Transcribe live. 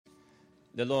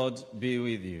The Lord be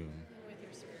with you. And with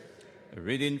your spirit. A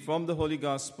reading from the Holy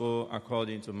Gospel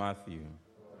according to Matthew.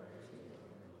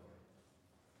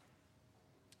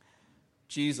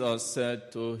 Jesus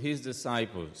said to his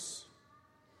disciples,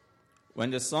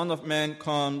 "When the Son of Man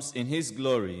comes in his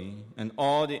glory and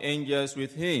all the angels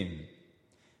with him,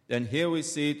 then he will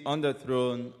sit on the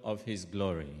throne of his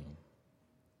glory.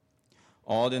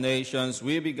 All the nations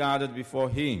will be gathered before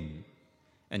him,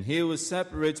 and he will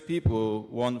separate people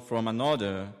one from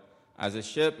another, as a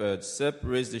shepherd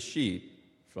separates the sheep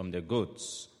from the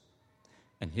goats.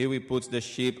 And he will put the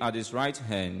sheep at his right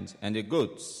hand and the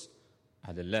goats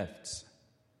at the left.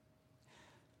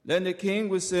 Then the king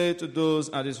will say to those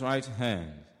at his right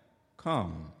hand,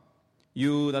 'Come,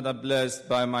 you that are blessed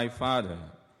by my Father,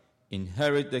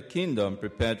 inherit the kingdom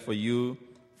prepared for you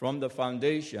from the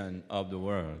foundation of the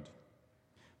world.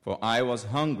 For I was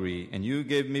hungry, and you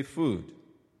gave me food.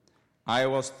 I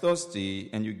was thirsty,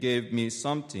 and you gave me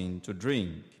something to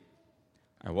drink.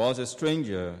 I was a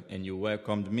stranger, and you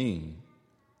welcomed me.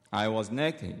 I was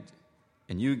naked,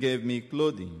 and you gave me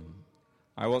clothing.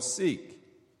 I was sick,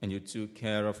 and you took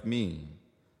care of me.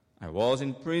 I was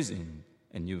in prison,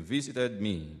 and you visited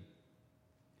me.'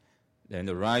 Then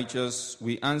the righteous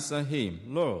will answer him,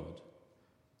 'Lord,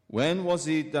 when was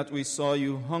it that we saw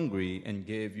you hungry and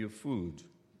gave you food,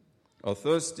 or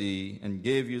thirsty and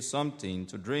gave you something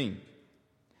to drink?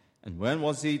 And when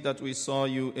was it that we saw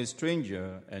you a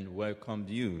stranger and welcomed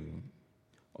you,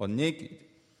 or naked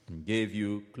and gave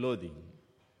you clothing?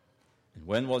 And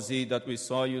when was it that we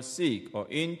saw you sick or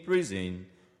in prison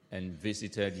and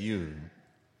visited you?'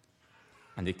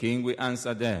 And the king will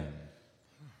answer them,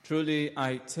 'Truly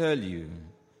I tell you,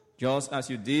 just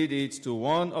as you did it to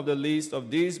one of the least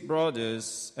of these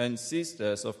brothers and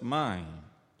sisters of mine,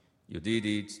 you did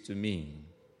it to me.'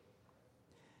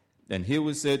 Then he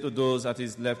will say to those at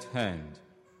his left hand,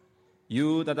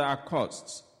 'You that are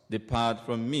accursed, depart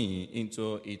from me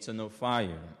into eternal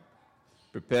fire,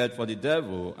 prepared for the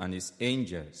devil and his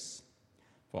angels.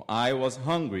 For I was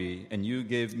hungry, and you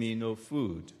gave me no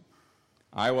food.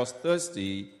 I was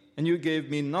thirsty, and you gave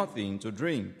me nothing to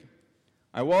drink.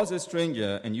 I was a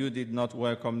stranger, and you did not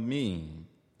welcome me.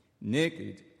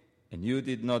 Naked, and you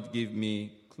did not give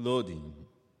me clothing.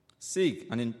 Sick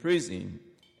and in prison,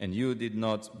 and you did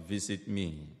not visit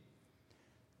me.'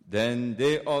 Then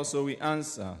they also will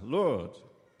answer, 'Lord,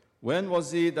 when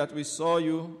was it that we saw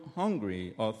you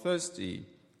hungry or thirsty,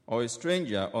 or a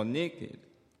stranger or naked,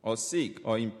 or sick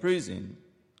or in prison,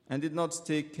 and did not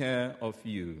take care of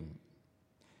you?'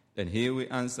 Then he will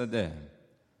answer them,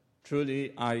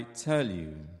 'Truly I tell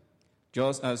you,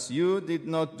 just as you did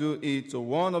not do it to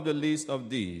one of the least of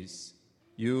these,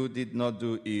 you did not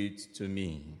do it to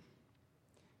me.'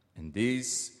 And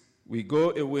this we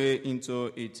go away into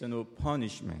eternal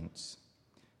punishment,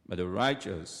 but the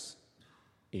righteous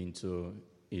into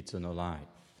eternal life."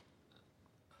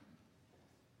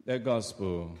 The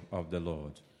Gospel of the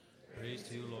Lord. Praise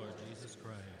to you, Lord Jesus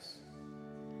Christ.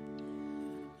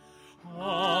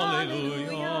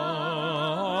 Hallelujah,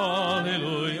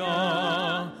 hallelujah,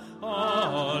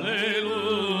 hallelujah,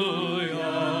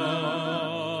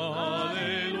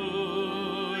 hallelujah,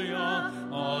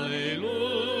 hallelujah,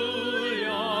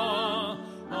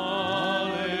 hallelujah.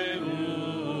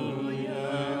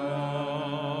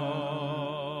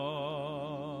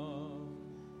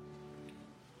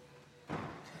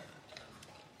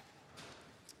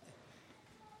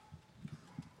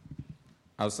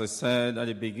 As I said at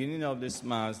the beginning of this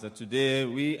Mass, that today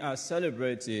we are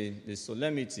celebrating the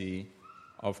solemnity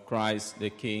of Christ, the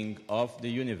King of the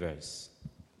universe.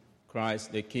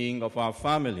 Christ, the King of our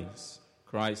families.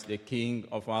 Christ, the King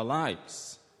of our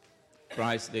lives.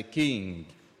 Christ, the King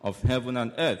of heaven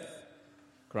and earth.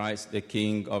 Christ, the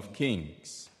King of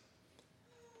kings.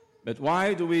 But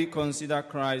why do we consider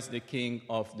Christ the King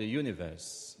of the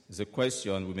universe? Is a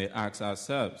question we may ask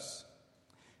ourselves.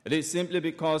 It is simply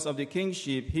because of the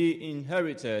kingship he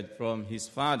inherited from his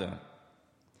Father,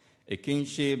 a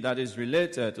kingship that is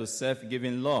related to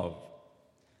self-giving love.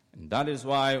 And that is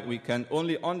why we can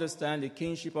only understand the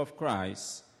kingship of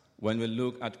Christ when we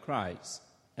look at Christ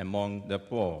among the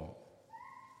poor.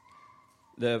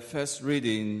 The first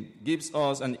reading gives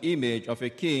us an image of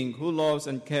a king who loves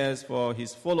and cares for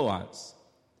his followers,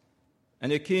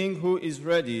 and a king who is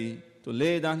ready to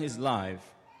lay down his life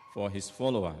for his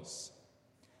followers.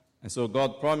 And so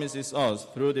God promises us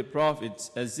through the prophet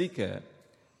Ezekiel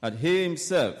that he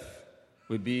himself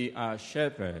will be our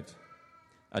shepherd,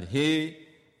 that he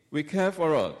will care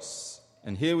for us,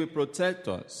 and he will protect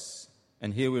us,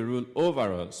 and he will rule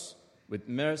over us with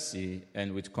mercy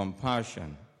and with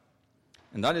compassion.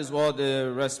 And that is what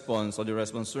the response or the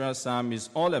responsorial psalm is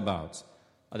all about,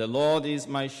 The Lord is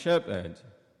my shepherd,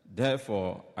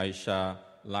 therefore I shall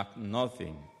lack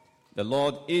nothing. The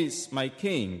Lord is my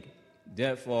king,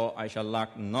 therefore I shall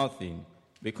lack nothing,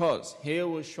 because he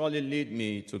will surely lead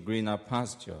me to greener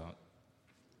pasture.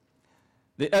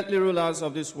 The earthly rulers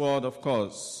of this world, of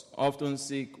course, often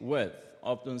seek wealth,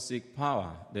 often seek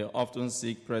power, they often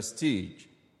seek prestige.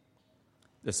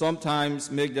 They sometimes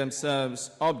make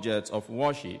themselves objects of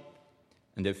worship,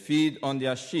 and they feed on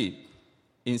their sheep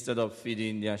instead of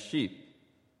feeding their sheep.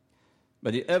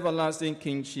 But the everlasting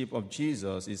kingship of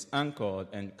Jesus is anchored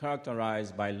and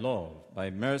characterized by love,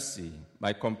 by mercy,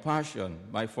 by compassion,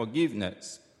 by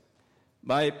forgiveness,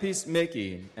 by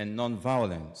peacemaking and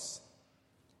nonviolence.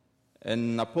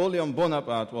 And Napoleon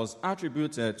Bonaparte was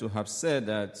attributed to have said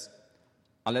that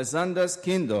Alexander's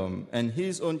kingdom and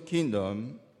his own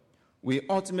kingdom will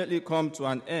ultimately come to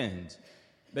an end,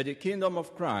 but the kingdom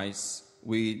of Christ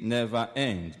will never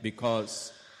end,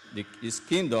 because his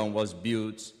kingdom was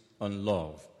built on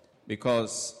love,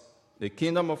 because the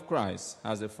kingdom of Christ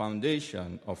has a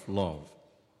foundation of love.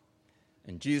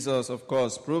 And Jesus, of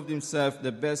course, proved himself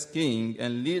the best king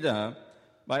and leader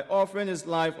by offering his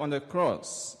life on the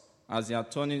cross as the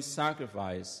atoning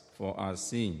sacrifice for our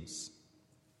sins.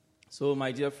 So,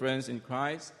 my dear friends in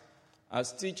Christ,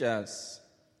 as teachers,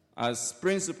 as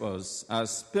principals,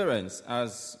 as parents,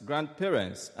 as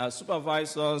grandparents, as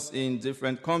supervisors in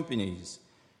different companies,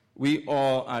 we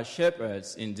all are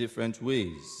shepherds in different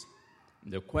ways.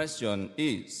 The question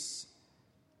is,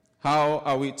 how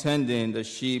are we tending the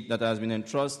sheep that has been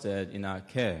entrusted in our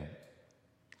care?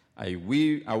 Are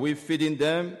we feeding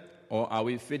them, or are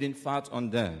we feeding fat on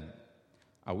them?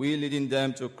 Are we leading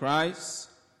them to Christ,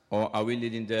 or are we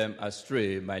leading them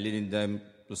astray by leading them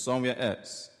to somewhere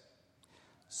else?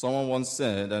 Someone once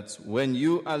said that when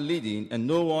you are leading and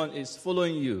no one is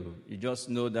following you, you just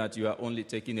know that you are only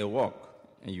taking a walk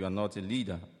and you are not a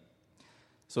leader.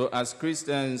 So as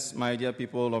Christians, my dear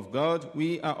people of God,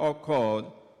 we are all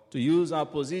called to use our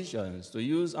positions, to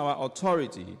use our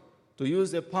authority, to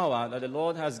use the power that the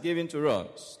Lord has given to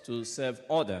us to serve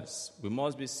others. We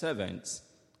must be servants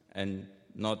and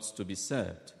not to be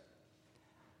served.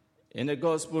 In the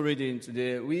gospel reading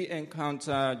today, we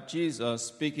encounter Jesus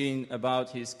speaking about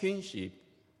his kingship.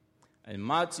 And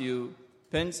Matthew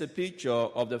paints a picture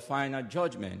of the final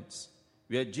judgment,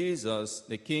 where Jesus,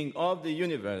 the King of the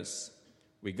universe,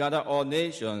 will gather all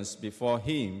nations before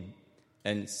him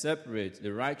and separate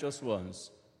the righteous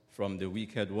ones from the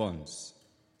wicked ones.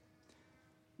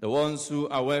 The ones who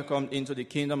are welcomed into the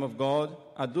kingdom of God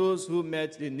are those who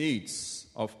met the needs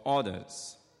of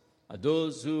others, are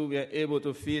those who were able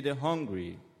to feed the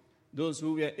hungry, those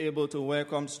who were able to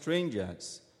welcome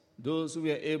strangers, those who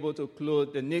were able to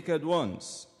clothe the naked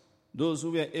ones, those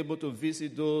who were able to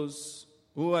visit those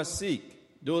who are sick,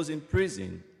 those in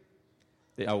prison.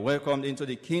 They are welcomed into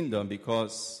the kingdom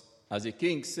because, as the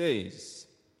king says,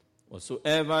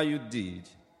 whatsoever you did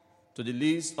to the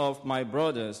least of my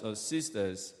brothers or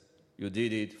sisters, you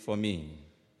did it for me.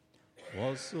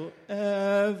 Whatsoever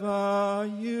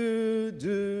you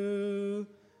do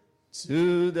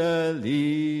to the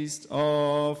least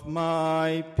of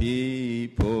my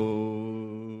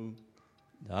people,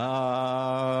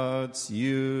 that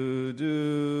you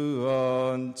do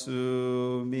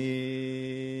unto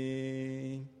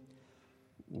me.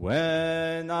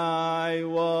 When I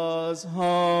was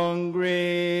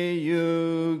hungry,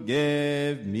 you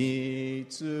gave me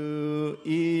to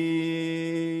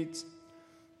eat.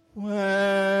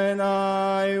 When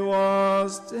I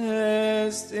was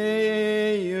thirsty,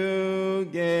 you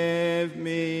gave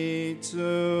me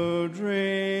to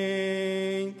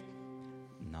drink.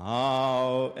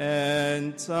 Now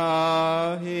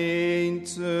enter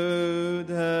into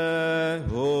the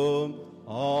home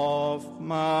of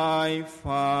my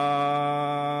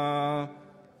Father.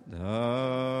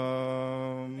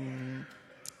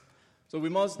 So we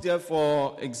must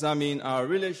therefore examine our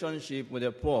relationship with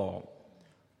the poor.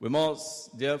 We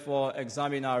must therefore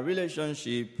examine our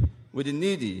relationship with the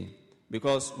needy,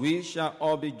 because we shall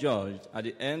all be judged at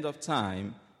the end of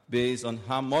time based on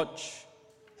how much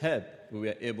help we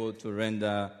were able to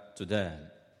render to them.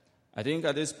 I think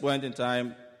at this point in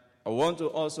time, I want to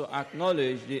also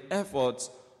acknowledge the efforts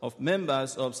of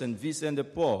members of St. Vincent de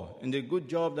Paul and the good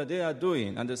job that they are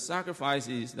doing and the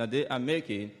sacrifices that they are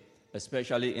making,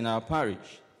 especially in our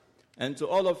parish. And to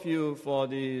all of you for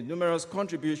the numerous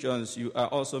contributions you are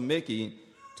also making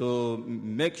to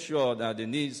make sure that the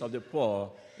needs of the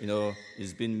poor,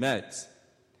 is being met.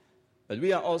 But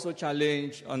we are also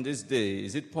challenged on this day.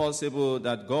 Is it possible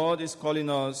that God is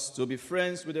calling us to be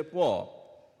friends with the poor,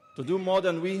 to do more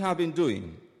than we have been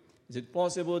doing? Is it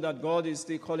possible that God is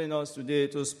still calling us today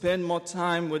to spend more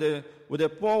time with the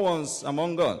poor ones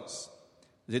among us?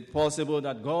 Is it possible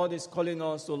that God is calling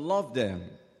us to love them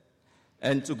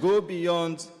and to go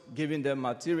beyond giving them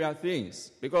material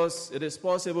things? Because it is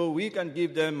possible we can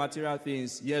give them material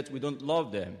things, yet we don't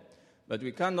love them. But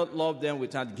we cannot love them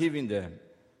without giving them.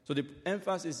 So the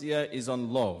emphasis here is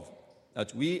on love,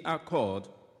 that we are called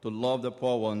to love the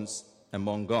poor ones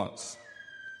among us.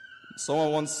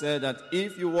 Someone once said that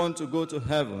if you want to go to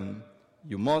heaven,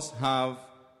 you must have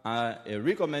a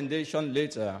recommendation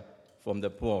letter from the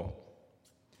poor.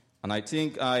 And I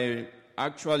think I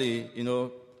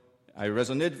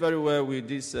resonate very well with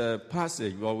this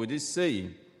passage, or with this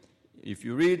saying. If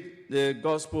you read the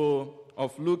Gospel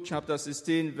of Luke chapter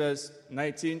 16, verse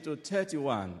 19 to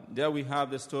 31, there we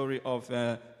have the story of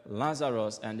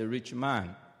Lazarus and the rich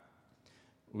man.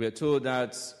 We are told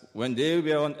that when they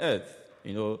were on earth,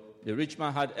 the rich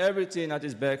man had everything at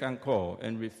his beck and call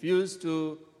and refused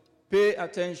to pay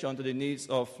attention to the needs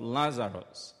of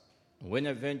Lazarus. When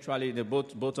eventually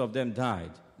both of them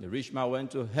died, the rich man went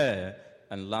to hell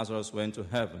and Lazarus went to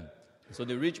heaven. So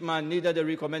the rich man needed a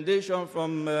recommendation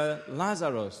from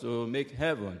Lazarus to make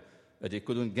heaven, but he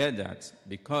couldn't get that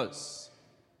because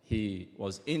he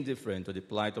was indifferent to the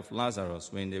plight of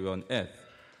Lazarus when they were on earth.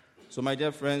 So my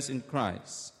dear friends in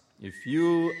Christ, if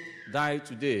you die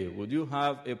today, would you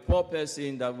have a poor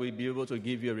person that will be able to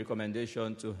give you a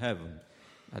recommendation to heaven?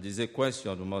 That is a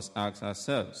question we must ask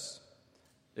ourselves.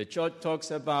 The church talks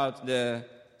about the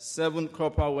 7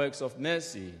 corporal works of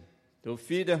mercy: to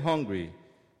feed the hungry,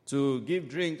 to give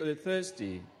drink to the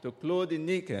thirsty, to clothe the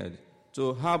naked,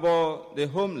 to harbor the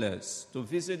homeless, to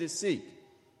visit the sick,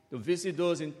 to visit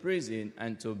those in prison,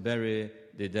 and to bury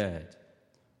the dead.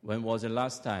 When was the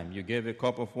last time you gave a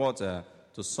cup of water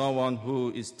to someone who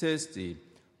is thirsty?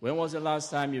 When was the last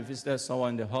time you visited someone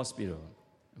in the hospital?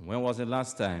 And when was the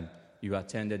last time you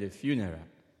attended a funeral?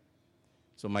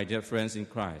 So my dear friends in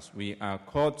Christ, we are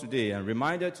called today and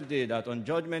reminded today that on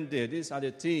Judgment Day, these are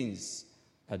the things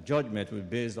that judgment will be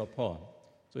based upon.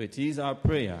 So it is our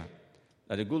prayer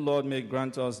that the good Lord may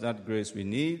grant us that grace we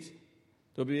need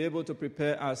to be able to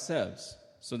prepare ourselves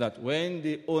so that when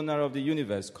the owner of the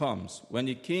universe comes, when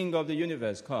the King of the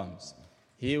universe comes,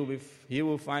 he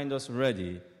will find us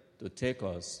ready to take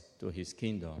us to his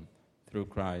kingdom through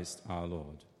Christ our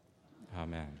Lord.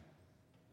 Amen.